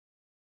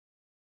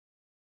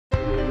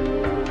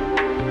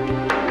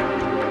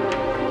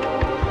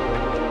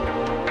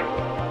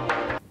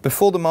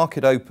Before the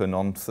market opened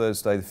on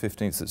Thursday the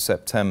 15th of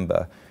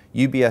September,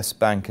 UBS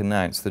Bank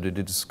announced that it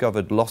had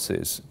discovered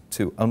losses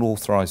to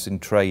unauthorised in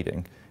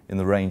trading in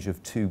the range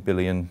of $2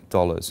 billion.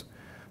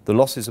 The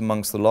losses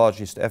amongst the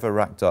largest ever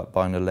racked up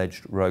by an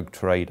alleged rogue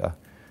trader.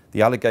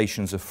 The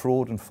allegations of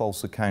fraud and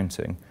false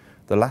accounting,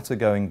 the latter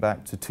going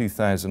back to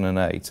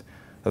 2008,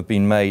 have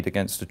been made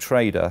against a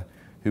trader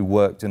who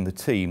worked in the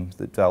team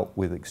that dealt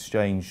with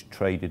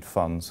exchange-traded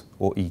funds,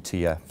 or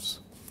ETFs.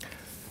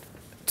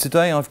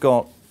 Today I've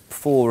got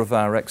 4 of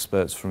our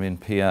experts from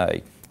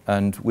INPA,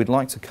 and we'd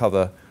like to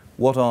cover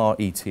what are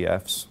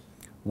ETFs,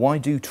 why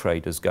do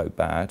traders go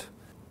bad,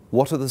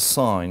 what are the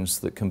signs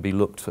that can be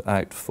looked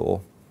out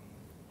for,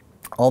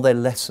 are there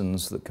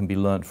lessons that can be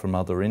learnt from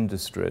other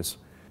industries,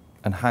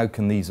 and how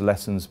can these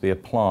lessons be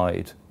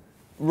applied?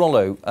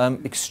 Rollo,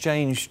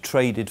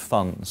 exchange-traded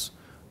funds,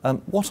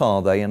 what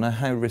are they and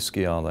how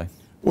risky are they?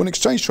 Well, an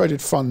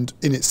exchange-traded fund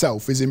in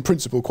itself is in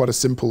principle quite a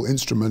simple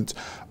instrument,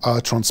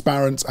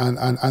 transparent,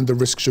 and the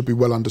risk should be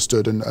well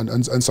understood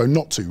and so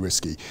not too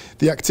risky.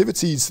 The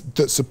activities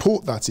that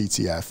support that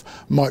ETF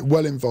might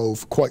well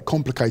involve quite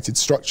complicated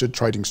structured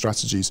trading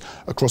strategies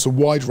across a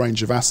wide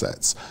range of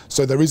assets.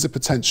 So there is a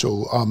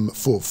potential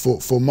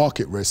for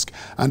market risk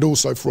and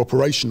also for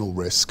operational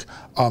risk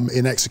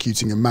in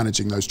executing and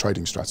managing those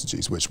trading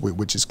strategies,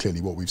 which is clearly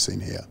what we've seen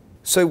here.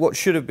 So what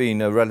should have been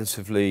a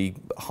relatively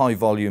high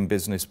volume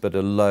business but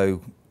a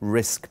low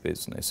risk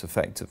business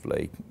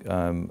effectively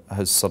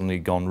has suddenly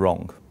gone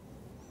wrong?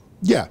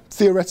 Yeah,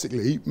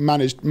 theoretically,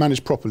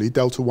 managed properly,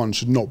 Delta One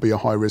should not be a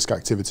high risk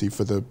activity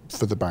for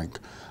the bank.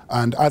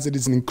 And as it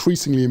is an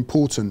increasingly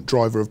important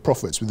driver of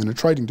profits within a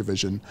trading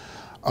division,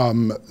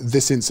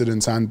 this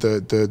incident and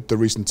the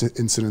recent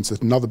incidents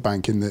at another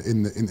bank in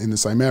the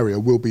same area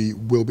will be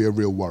a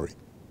real worry.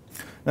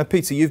 Now,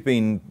 Peter, you've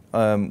been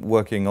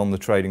working on the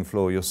trading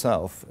floor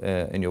yourself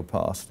in your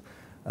past.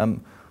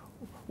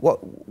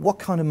 What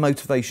kind of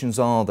motivations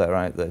are there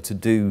out there to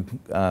do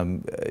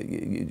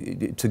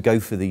to go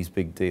for these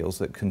big deals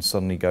that can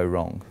suddenly go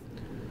wrong?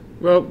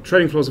 Well,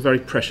 trading floors are very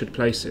pressured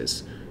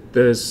places.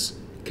 There's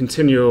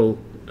continual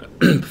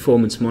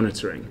performance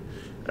monitoring,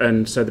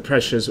 and so the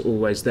pressure's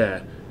always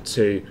there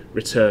to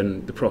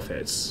return the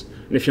profits.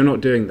 And if you're not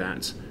doing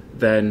that,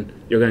 then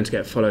you're going to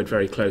get followed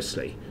very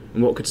closely.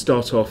 And what could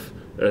start off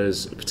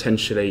as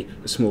potentially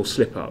a small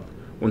slip up,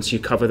 once you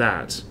cover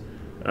that,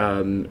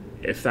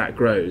 if that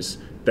grows,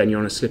 then you're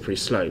on a slippery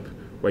slope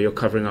where you're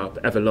covering up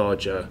ever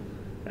larger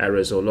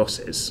errors or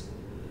losses.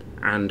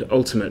 And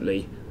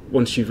ultimately,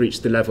 once you've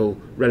reached the level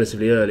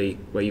relatively early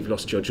where you've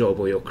lost your job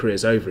or your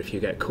career's over if you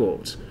get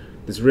caught,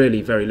 there's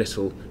really very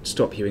little to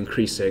stop you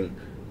increasing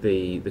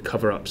the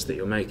cover-ups that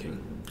you're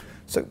making.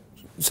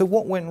 So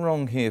what went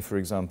wrong here, for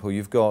example?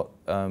 You've got,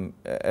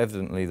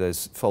 evidently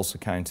there's false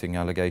accounting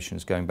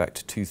allegations going back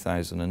to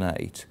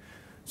 2008.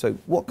 So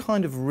what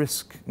kind of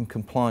risk and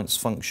compliance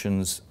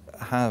functions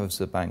has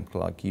a bank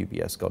like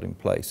UBS got in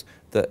place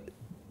that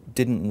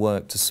didn't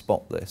work to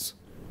spot this?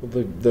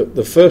 Well,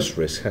 the first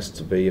risk has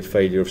to be a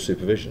failure of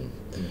supervision.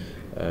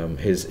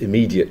 His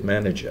immediate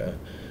manager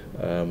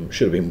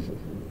should have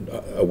been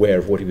aware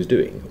of what he was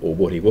doing or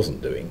what he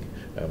wasn't doing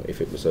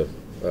if it was a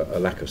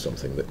lack of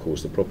something that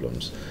caused the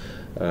problems.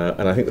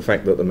 And I think the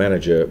fact that the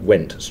manager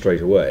went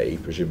straight away,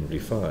 presumably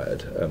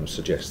fired,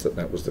 suggests that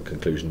that was the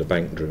conclusion the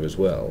bank drew as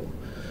well.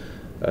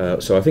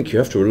 So I think you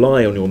have to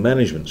rely on your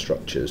management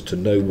structures to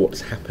know what's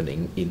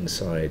happening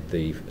inside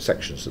the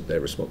sections that they're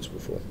responsible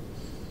for.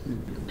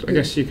 I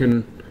guess you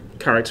can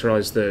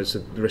characterise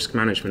the risk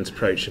management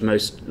approach of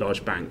most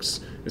large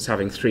banks as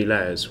having 3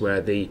 layers,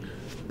 where the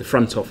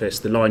front office,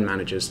 the line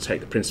managers,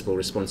 take the principal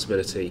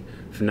responsibility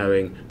for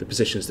knowing the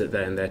positions that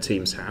they and their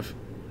teams have.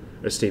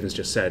 As Stephen's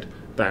just said,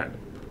 that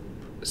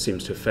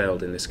seems to have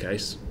failed in this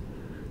case.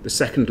 The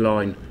second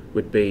line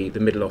would be the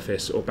middle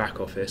office or back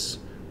office,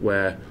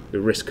 where the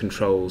risk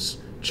controls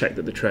check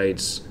that the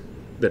trades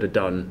that are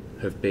done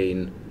have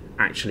been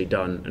actually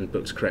done and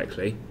booked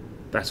correctly.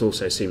 That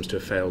also seems to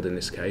have failed in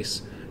this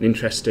case. And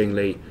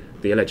interestingly,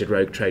 the alleged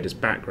rogue trader's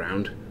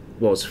background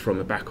was from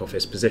a back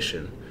office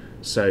position,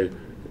 so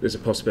there's a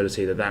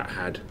possibility that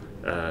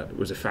that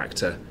was a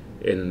factor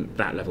in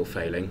that level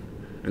failing.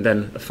 And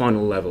then a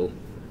final level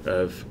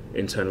of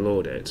internal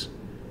audit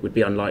would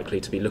be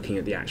unlikely to be looking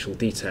at the actual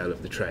detail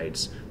of the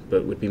trades,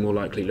 but would be more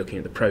likely looking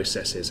at the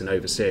processes and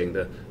overseeing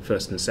the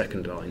first and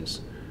second lines.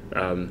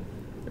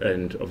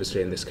 And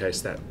obviously in this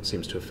case that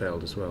seems to have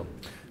failed as well.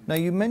 Now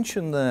you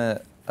mentioned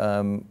there,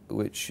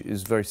 which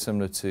is very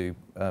similar to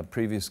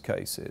previous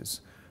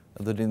cases,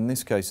 that in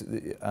this case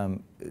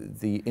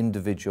the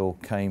individual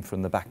came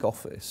from the back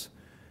office.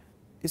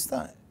 Is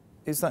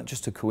that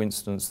just a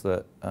coincidence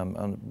that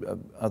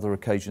on other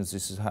occasions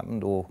this has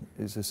happened, or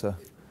is this a...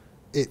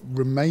 It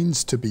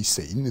remains to be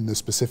seen in the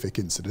specific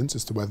incident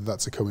as to whether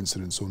that's a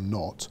coincidence or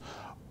not.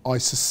 I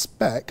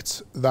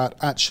suspect that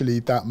actually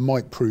that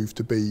might prove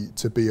to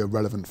be a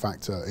relevant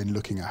factor in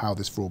looking at how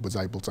this fraud was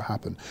able to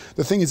happen.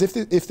 The thing is, if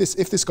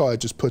this guy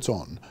had just put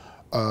on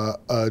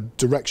a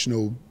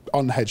directional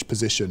unhedged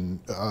position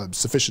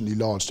sufficiently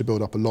large to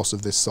build up a loss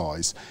of this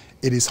size,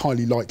 it is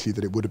highly likely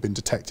that it would have been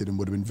detected and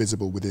would have been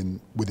visible within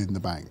the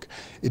bank.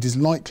 It is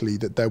likely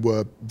that there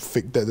were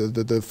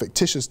the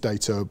fictitious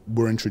data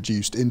were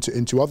introduced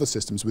into other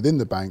systems within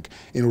the bank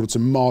in order to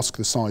mask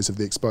the size of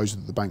the exposure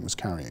that the bank was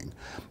carrying.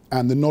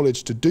 And the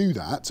knowledge to do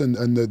that,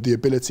 and the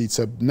ability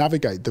to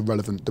navigate the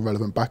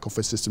relevant back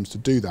office systems to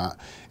do that,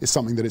 is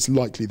something that it's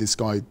likely this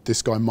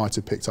guy might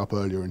have picked up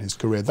earlier in his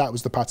career. That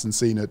was the pattern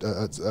seen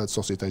at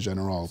Societe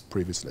Generale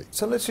previously.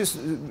 So let's just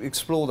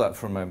explore that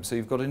for a moment. So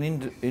you've got an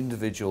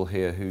individual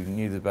here who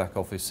knew the back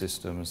office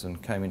systems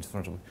and came into the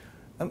front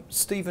office.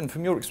 Stephen,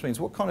 from your experience,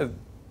 what kind of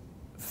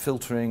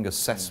filtering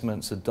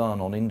assessments are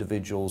done on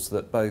individuals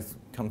that both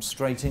come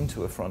straight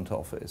into a front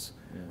office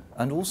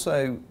and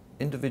also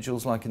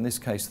individuals, like in this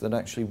case, that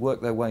actually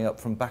work their way up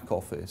from back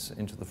office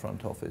into the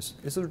front office?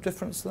 Is there a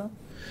difference there?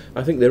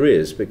 I think there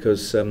is,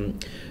 because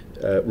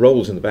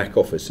roles in the back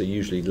office are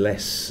usually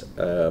less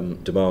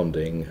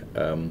demanding,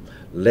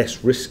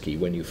 less risky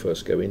when you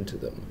first go into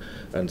them.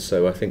 And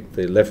so I think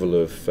the level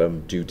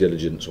of due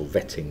diligence or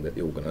vetting that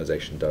the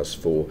organisation does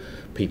for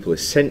people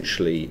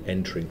essentially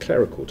entering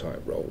clerical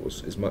type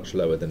roles is much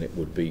lower than it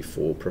would be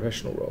for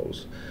professional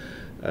roles.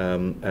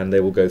 And they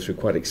will go through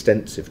quite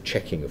extensive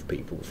checking of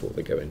people before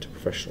they go into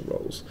professional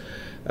roles.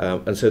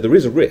 And so there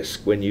is a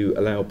risk when you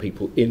allow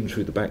people in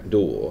through the back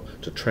door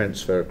to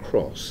transfer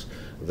across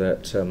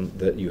that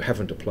that you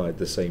haven't applied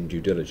the same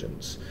due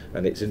diligence.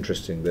 And it's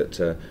interesting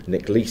that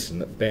Nick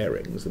Leeson at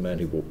Barings, the man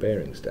who brought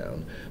Barings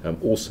down,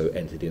 also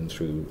entered in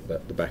through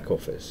the back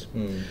office.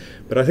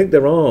 But I think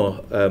there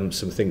are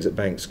some things that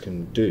banks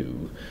can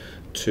do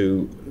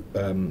to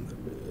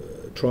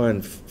try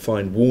and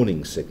find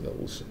warning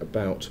signals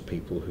about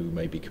people who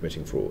may be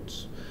committing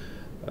frauds.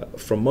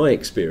 From my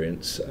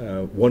experience,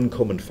 one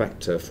common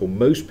factor for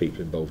most people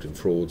involved in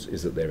frauds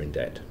is that they're in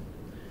debt.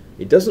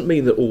 It doesn't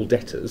mean that all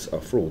debtors are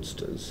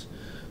fraudsters,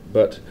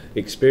 but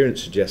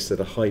experience suggests that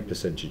a high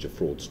percentage of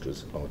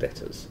fraudsters are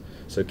debtors.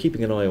 So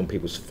keeping an eye on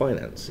people's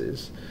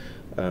finances,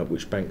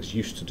 which banks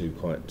used to do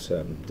quite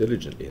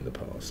diligently in the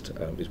past,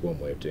 is one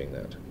way of doing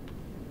that.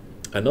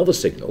 Another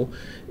signal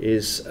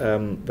is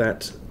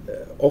that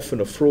often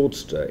a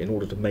fraudster, in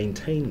order to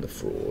maintain the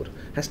fraud,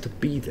 has to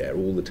be there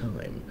all the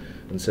time.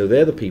 And so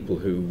they're the people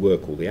who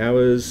work all the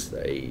hours,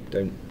 they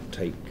don't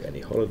take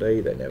any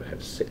holiday, they never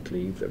have sick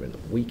leave, they're in the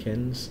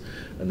weekends,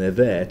 and they're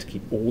there to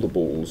keep all the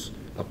balls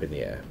up in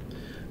the air.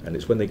 And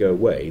it's when they go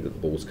away that the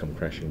balls come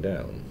crashing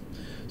down.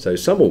 So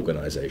some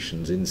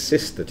organisations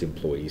insist that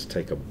employees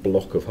take a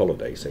block of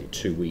holiday, say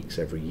 2 weeks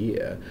every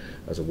year,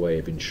 as a way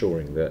of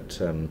ensuring that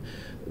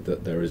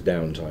that there is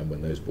downtime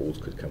when those balls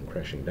could come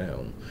crashing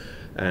down.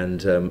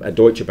 And at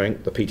Deutsche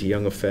Bank, the Peter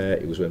Young affair,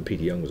 it was when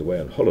Peter Young was away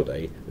on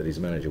holiday that his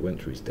manager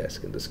went through his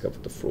desk and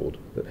discovered the fraud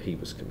that he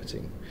was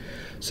committing.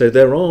 So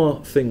there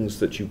are things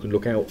that you can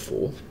look out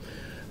for,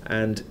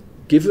 and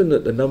given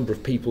that the number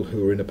of people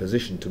who are in a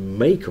position to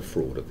make a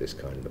fraud of this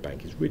kind in the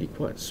bank is really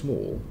quite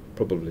small,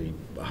 probably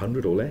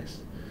 100 or less,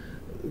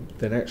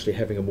 then actually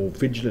having a more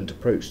vigilant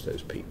approach to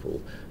those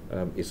people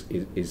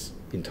is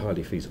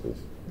entirely feasible.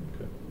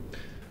 Okay.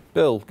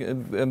 Bill,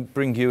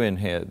 bring you in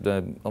here.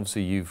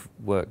 Obviously you've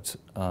worked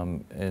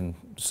in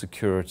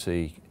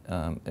security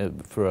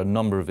for a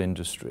number of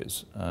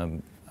industries,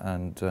 and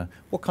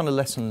what kind of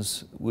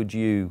lessons would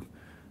you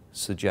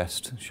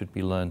suggest should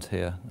be learned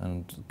here,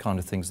 and kind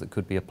of things that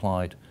could be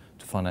applied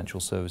to financial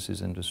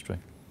services industry?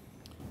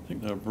 I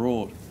think there are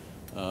broad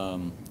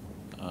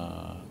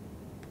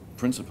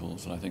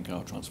principles that I think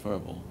are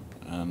transferable,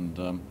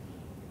 and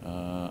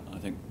I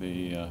think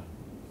the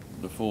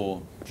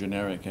four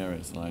generic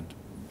areas that I'd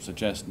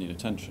suggest need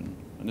attention,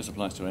 and this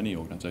applies to any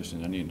organisation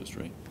in any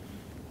industry.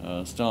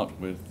 Start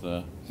with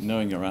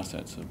knowing your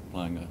assets,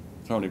 applying a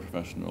thoroughly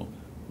professional,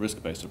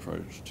 risk-based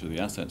approach to the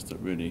assets that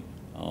really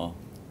are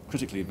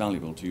critically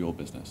valuable to your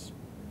business.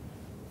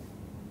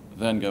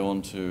 Then go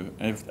on to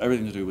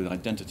everything to do with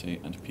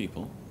identity and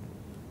people.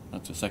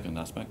 That's a second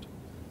aspect,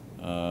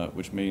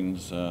 which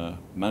means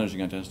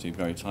managing identity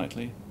very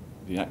tightly,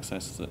 the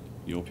access that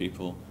your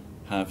people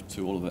have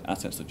to all of the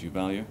assets that you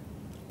value.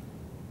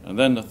 And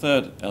then the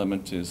third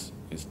element is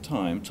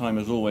time. Time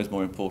is always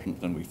more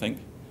important than we think,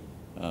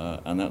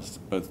 and that's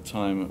both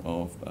time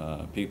of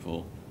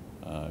people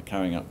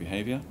carrying out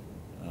behavior.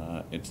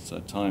 It's a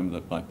time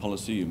that by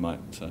policy you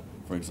might,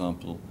 for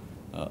example,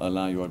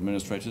 allow your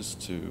administrators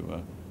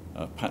to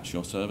patch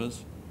your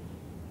servers.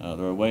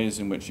 There are ways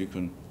in which you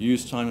can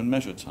use time and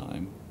measure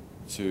time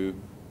to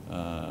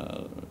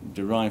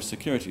derive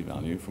security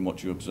value from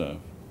what you observe.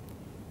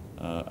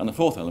 And the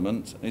fourth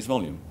element is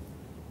volume.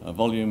 A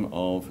volume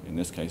of, in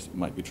this case, it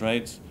might be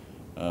trades,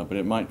 but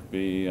it might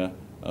be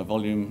a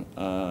volume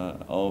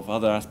of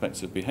other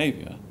aspects of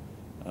behavior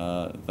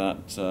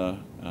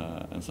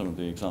and some of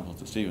the examples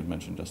that Stephen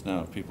mentioned just now,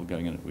 of people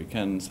going in at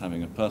weekends,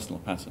 having a personal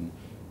pattern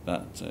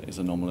that is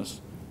anomalous,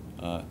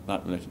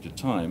 that related to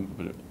time,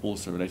 but it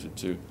also related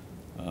to,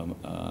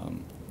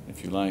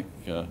 if you like,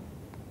 a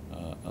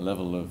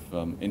level of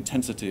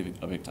intensity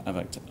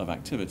of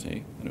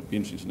activity, and it would be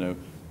interesting to know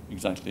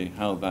exactly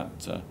how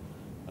that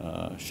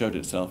showed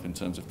itself in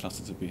terms of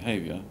clusters of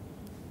behaviour.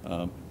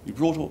 You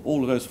brought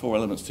all of those four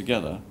elements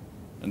together,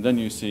 and then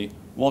you see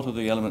what are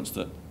the elements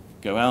that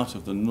go out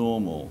of the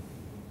normal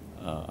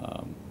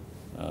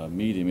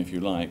medium, if you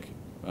like,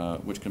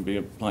 which can be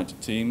applied to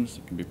teams,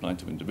 it can be applied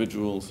to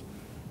individuals,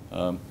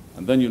 and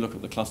then you look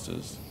at the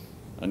clusters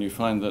and you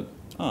find that,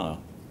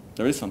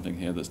 there is something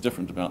here that's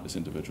different about this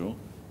individual.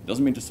 It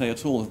doesn't mean to say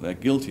at all that they're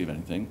guilty of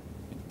anything.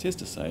 It is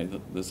to say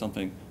that there's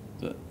something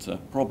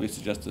that probably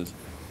suggests there's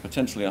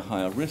potentially a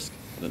higher risk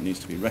that needs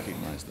to be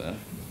recognised there,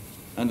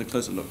 and a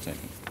closer look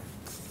taken.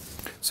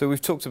 So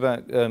we've talked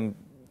about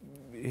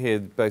here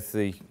both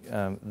the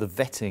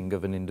vetting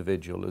of an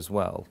individual as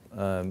well.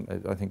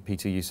 I think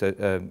Peter, you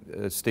said,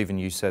 Stephen,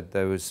 you said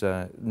there was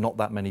not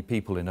that many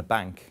people in a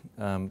bank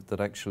that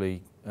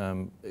actually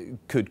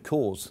could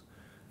cause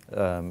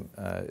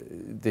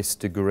this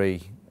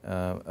degree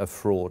of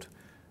fraud.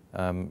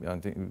 I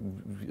think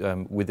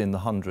within the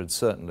hundreds,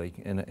 certainly,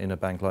 in a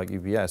bank like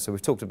UBS. So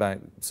we've talked about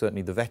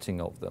certainly the vetting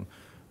of them.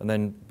 And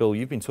then, Bill,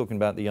 you've been talking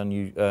about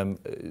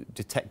the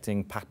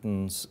detecting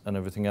patterns and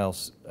everything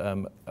else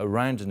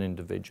around an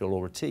individual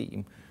or a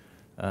team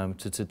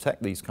to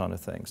detect these kind of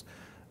things.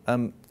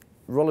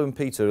 Rollo and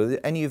Peter, are there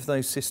any of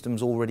those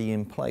systems already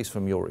in place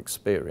from your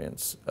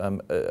experience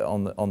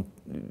on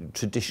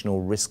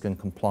traditional risk and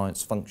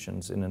compliance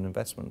functions in an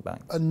investment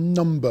bank? A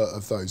number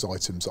of those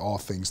items are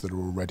things that are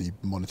already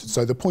monitored.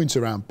 So the point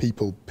around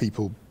people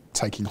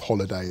taking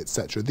holiday,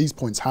 etc., these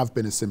points have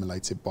been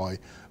assimilated by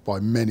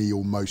many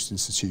or most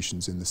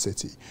institutions in the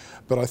city.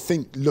 But I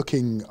think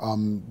looking, I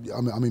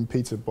mean,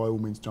 Peter, by all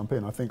means, jump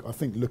in. I think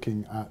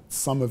looking at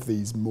some of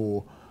these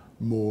more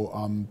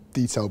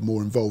detailed,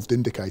 more involved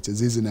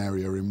indicators is an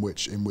area in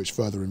which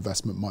further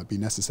investment might be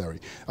necessary.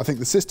 I think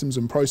the systems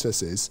and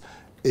processes,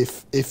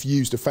 if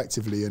used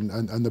effectively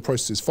and the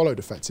processes followed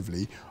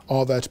effectively,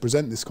 are there to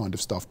present this kind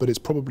of stuff. But it's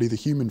probably the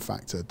human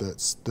factor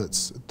that's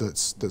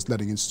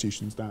letting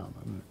institutions down.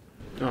 I don't know.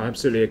 Oh, I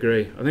absolutely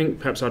agree. I think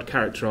perhaps I'd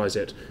characterise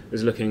it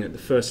as looking at the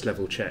first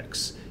level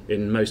checks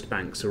in most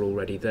banks are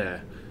already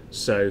there.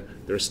 So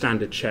there are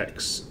standard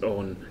checks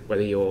on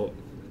whether your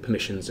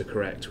permissions are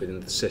correct within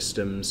the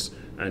systems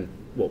and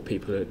what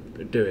people are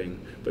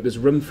doing. But there's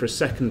room for a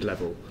second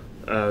level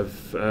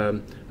of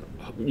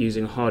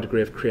using a high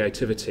degree of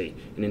creativity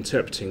in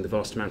interpreting the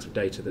vast amount of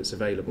data that's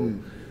available.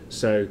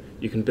 So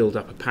you can build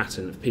up a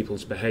pattern of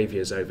people's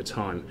behaviours over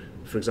time.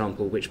 For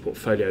example, which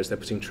portfolios they're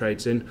putting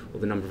trades in, or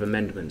the number of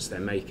amendments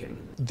they're making.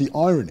 The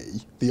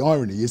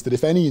irony is that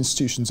if any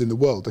institutions in the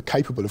world are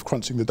capable of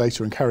crunching the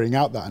data and carrying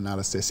out that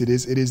analysis, it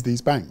is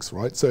these banks,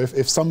 right? So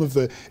if some of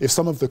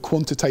the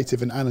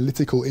quantitative and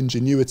analytical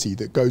ingenuity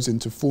that goes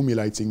into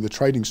formulating the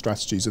trading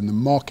strategies and the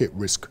market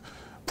risk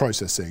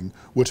processing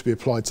were to be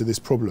applied to this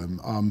problem,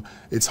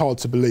 it's hard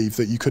to believe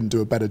that you couldn't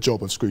do a better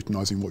job of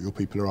scrutinising what your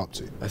people are up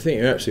to. I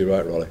think you're absolutely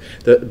right, Rollo.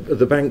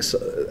 The banks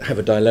have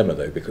a dilemma,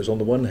 though, because on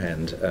the one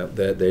hand,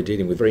 they're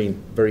dealing with very,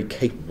 very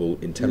capable,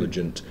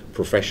 intelligent,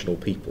 professional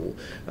people,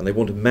 and they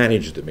want to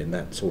manage them in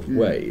that sort of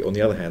way. On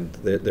the other hand,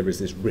 there is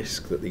this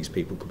risk that these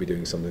people could be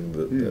doing something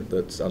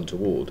that's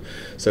untoward.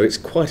 So it's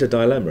quite a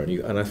dilemma,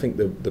 and I think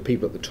the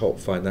people at the top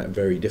find that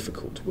very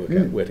difficult to work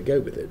out where to go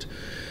with it.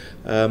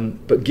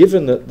 But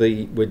given that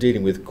we're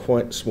dealing with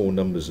quite small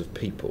numbers of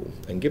people,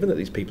 and given that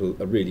these people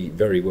are really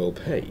very well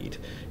paid,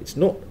 it's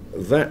not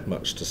that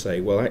much to say,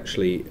 well,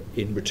 actually,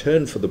 in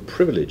return for the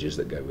privileges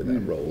that go with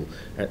that role,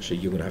 actually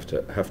you're going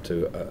to have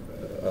to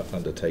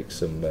undertake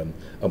some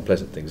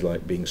unpleasant things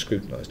like being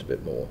scrutinised a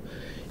bit more.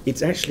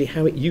 It's actually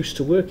how it used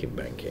to work in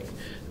banking.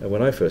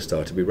 When I first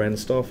started, we ran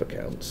staff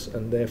accounts,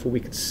 and therefore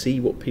we could see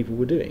what people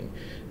were doing,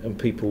 and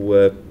people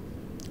were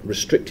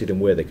restricted in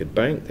where they could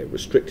bank, they were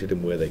restricted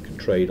in where they could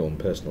trade on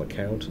personal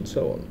account and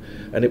so on.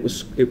 And it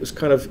was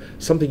kind of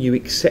something you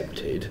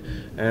accepted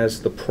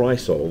as the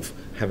price of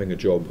having a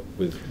job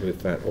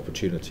with that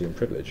opportunity and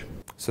privilege.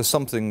 So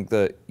something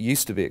that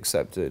used to be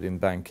accepted in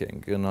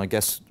banking, and I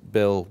guess,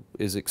 Bill,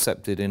 is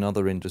accepted in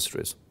other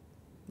industries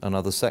and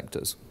other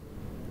sectors.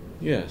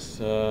 Yes,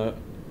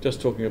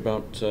 just talking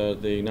about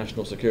the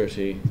national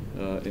security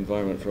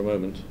environment for a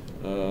moment,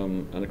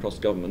 and across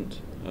government.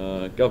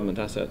 Government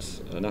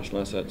assets,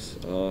 national assets,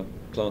 are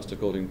classed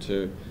according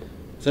to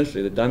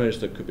essentially the damage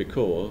that could be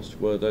caused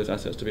were those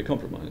assets to be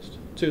compromised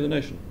to the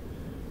nation.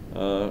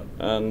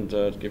 And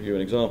to give you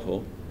an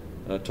example,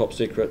 top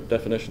secret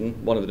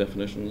definition, one of the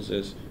definitions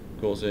is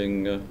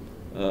causing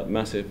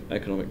massive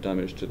economic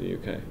damage to the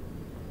UK.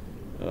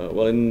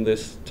 Well, in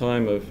this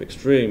time of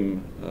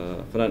extreme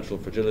financial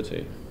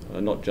fragility,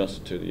 not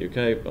just to the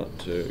UK but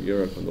to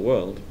Europe and the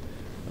world,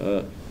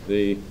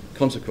 the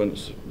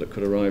consequence that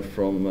could arrive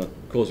from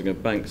causing a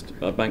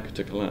bank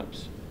to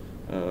collapse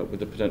with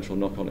the potential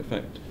knock-on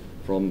effect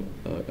from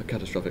a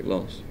catastrophic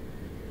loss.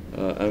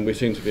 And we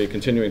seem to be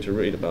continuing to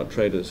read about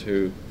traders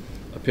who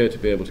appear to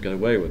be able to get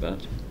away with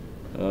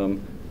that.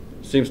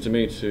 Seems to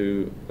me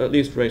to at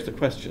least raise the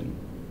question,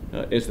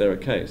 is there a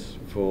case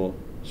for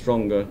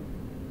stronger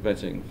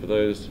vetting for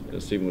those,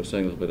 as Stephen was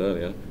saying a little bit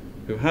earlier,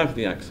 who have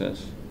the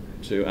access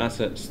to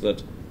assets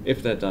that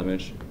if they're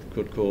damaged,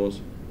 could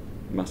cause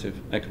massive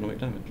economic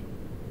damage.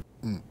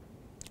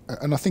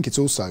 And I think it's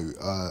also,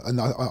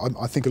 and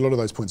I think a lot of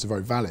those points are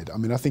very valid. I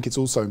mean, I think it's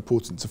also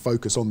important to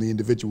focus on the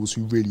individuals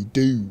who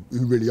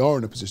really are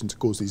in a position to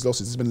cause these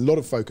losses. There's been a lot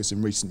of focus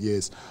in recent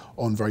years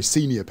on very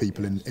senior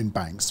people in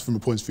banks from a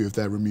point of view of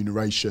their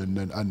remuneration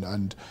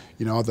and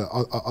you know,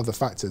 other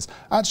factors.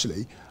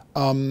 Actually,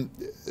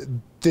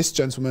 this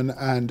gentleman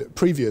and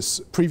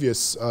previous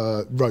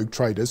rogue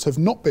traders have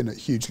not been at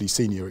hugely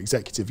senior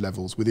executive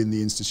levels within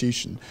the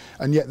institution,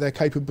 and yet they're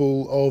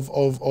capable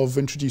of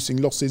introducing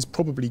losses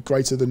probably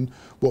greater than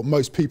what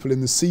most people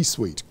in the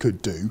C-suite could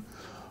do.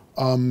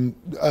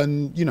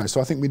 And you know,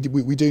 so I think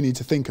we do need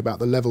to think about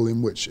the level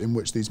in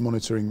which these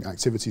monitoring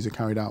activities are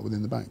carried out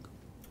within the bank.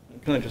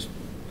 Can I just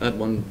add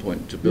one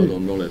point to build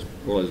on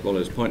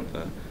Rollo's point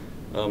there?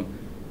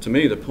 To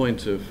me, the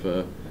point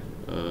of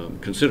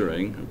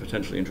considering and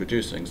potentially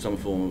introducing some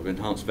form of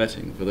enhanced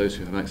vetting for those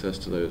who have access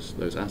to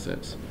those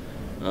assets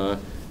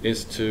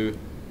is to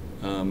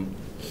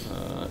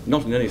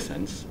not in any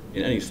sense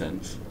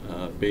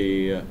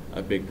be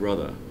a big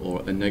brother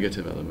or a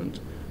negative element.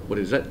 What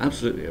it is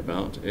absolutely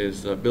about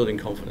is building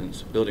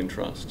confidence, building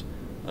trust,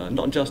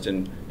 not just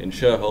in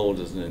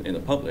shareholders and in the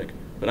public,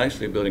 but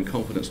actually building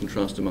confidence and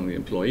trust among the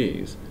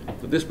employees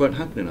that this won't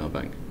happen in our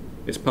bank.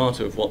 It's part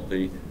of what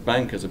the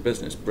bank as a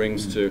business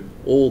brings to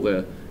all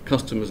their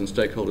customers and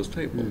stakeholders'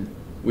 table.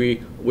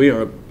 We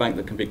are a bank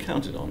that can be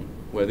counted on,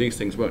 where these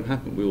things won't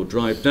happen. We will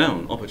drive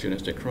down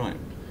opportunistic crime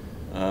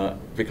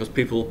because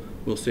people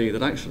will see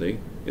that actually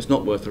it's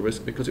not worth the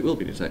risk because it will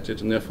be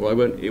detected, and therefore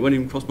it won't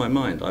even cross my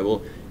mind. I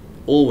will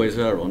always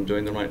err on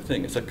doing the right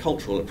thing. It's a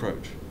cultural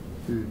approach.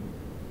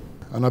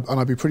 And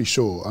I'd be pretty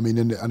sure. I mean,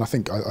 and I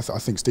think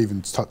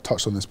Stephen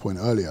touched on this point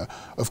earlier.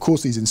 Of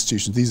course, these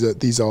institutions,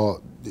 these are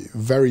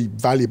very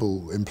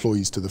valuable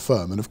employees to the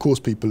firm, and of course,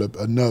 people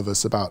are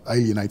nervous about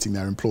alienating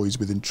their employees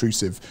with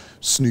intrusive,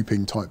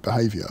 snooping type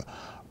behaviour,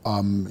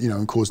 you know,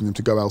 and causing them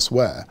to go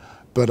elsewhere.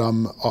 But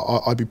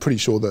I'd be pretty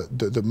sure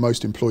that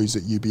most employees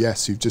at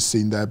UBS who've just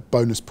seen their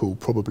bonus pool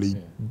probably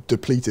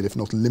depleted, if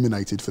not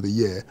eliminated, for the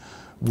year,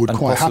 would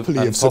quite happily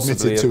have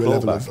submitted to a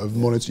level of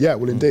monitor. Yeah,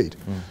 well, indeed.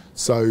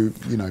 So,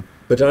 you know.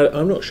 But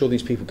I'm not sure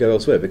these people go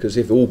elsewhere, because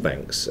if all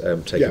banks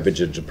take a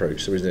vigilant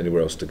approach, there isn't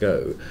anywhere else to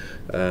go.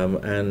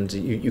 And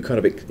you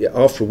kind of,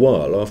 after a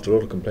while, after a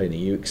lot of complaining,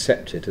 you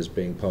accept it as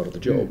being part of the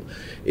job.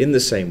 In the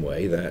same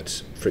way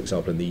that, for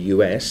example, in the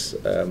US,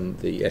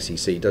 the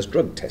SEC does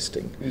drug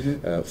testing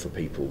for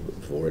people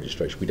for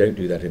registration. We don't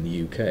do that in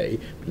the UK,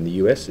 but in the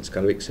US it's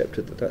kind of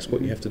accepted that that's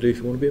what you have to do if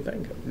you want to be a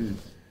banker.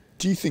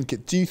 Do you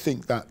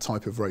think that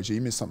type of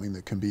regime is something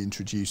that can be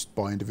introduced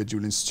by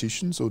individual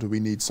institutions, or do we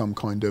need some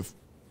kind of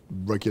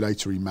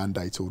regulatory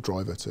mandate or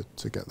driver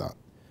to get that?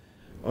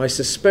 I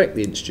suspect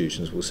the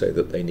institutions will say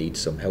that they need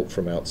some help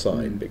from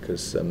outside,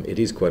 because it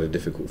is quite a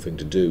difficult thing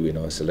to do in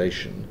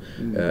isolation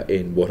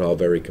in what are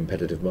very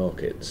competitive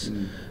markets.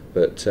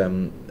 But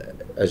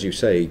as you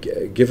say,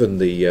 given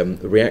the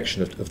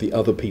reaction of the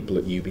other people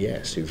at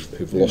UBS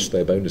who've lost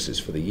their bonuses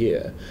for the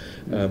year,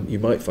 you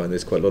might find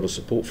there's quite a lot of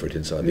support for it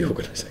inside the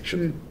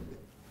organisation.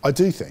 I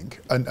do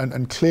think,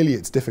 and clearly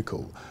it's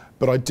difficult,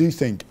 but I do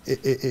think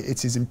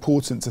it is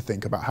important to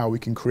think about how we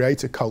can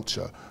create a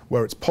culture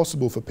where it's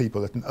possible for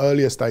people at an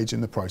earlier stage in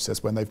the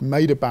process, when they've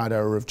made a bad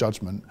error of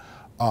judgment,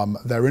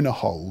 they're in a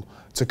hole,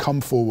 to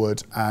come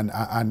forward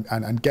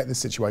and get the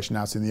situation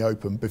out in the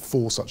open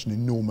before such an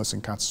enormous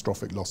and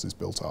catastrophic loss is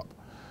built up.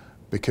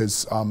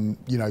 Because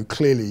you know,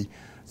 clearly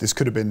this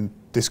could have been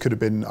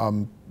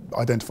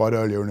identified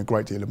earlier, and a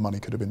great deal of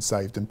money could have been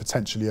saved, and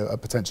potentially a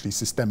potentially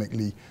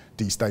systemically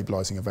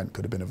destabilising event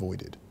could have been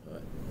avoided.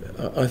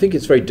 I think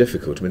it's very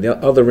difficult. I mean, the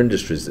other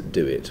industries that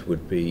do it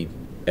would be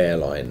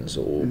airlines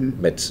or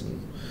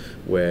medicine,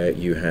 where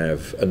you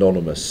have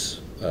anonymous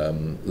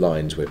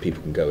lines where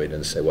people can go in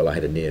and say, well, I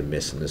had a near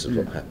miss and this is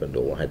what happened,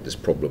 or I had this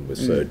problem with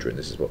surgery and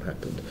this is what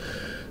happened.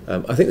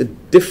 I think the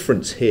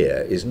difference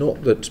here is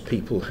not that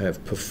people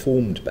have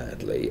performed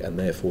badly and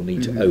therefore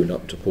need to own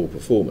up to poor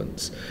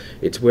performance.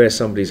 It's where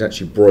somebody's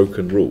actually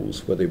broken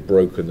rules, where they've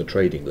broken the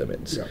trading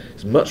limits.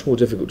 It's much more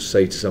difficult to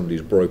say to somebody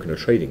who's broken a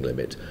trading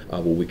limit,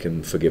 well, we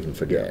can forgive and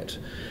forget.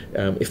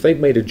 If they've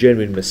made a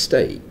genuine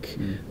mistake,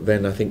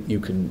 then I think you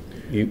can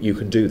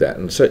do that.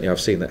 And certainly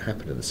I've seen that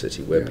happen in the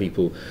city, where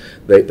people,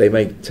 they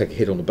may take a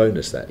hit on the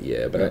bonus that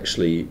year, but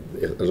actually,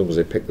 as long as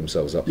they pick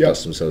themselves up,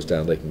 dust themselves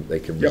down, they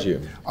can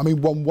resume. I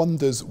mean, one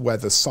wonders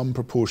whether some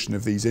proportion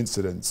of these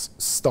incidents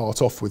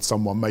start off with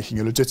someone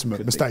making a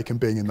legitimate mistake and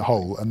being in the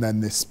hole, and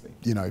then this,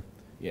 you know,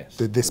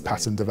 this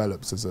pattern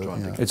develops as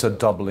a... It's a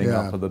doubling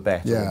up of the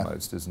bet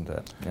almost, isn't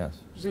it? Yes.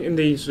 In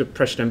the sort of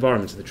pressured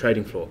environment of the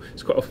trading floor,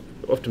 it's quite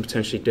often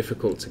potentially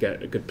difficult to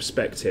get a good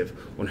perspective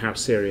on how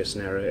serious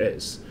an error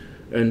is.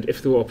 And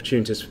if there were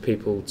opportunities for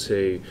people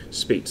to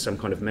speak to some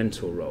kind of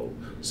mentor role,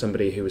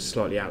 somebody who was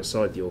slightly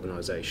outside the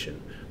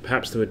organisation,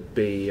 perhaps there would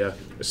be a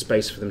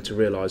space for them to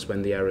realise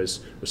when the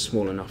errors were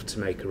small enough to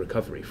make a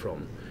recovery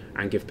from,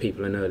 and give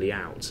people an early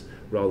out,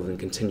 rather than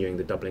continuing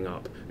the doubling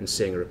up and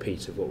seeing a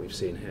repeat of what we've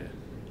seen here.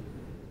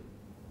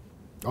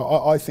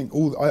 I think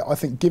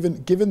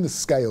given the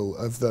scale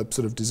of the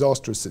sort of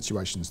disastrous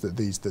situations that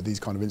these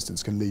kind of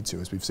incidents can lead to,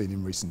 as we've seen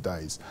in recent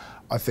days,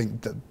 I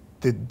think that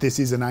this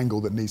is an angle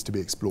that needs to be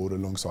explored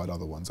alongside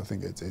other ones. I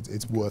think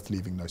it's worth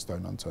leaving no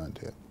stone unturned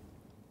here.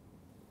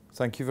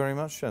 Thank you very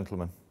much,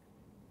 gentlemen.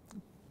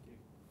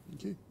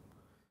 Thank you.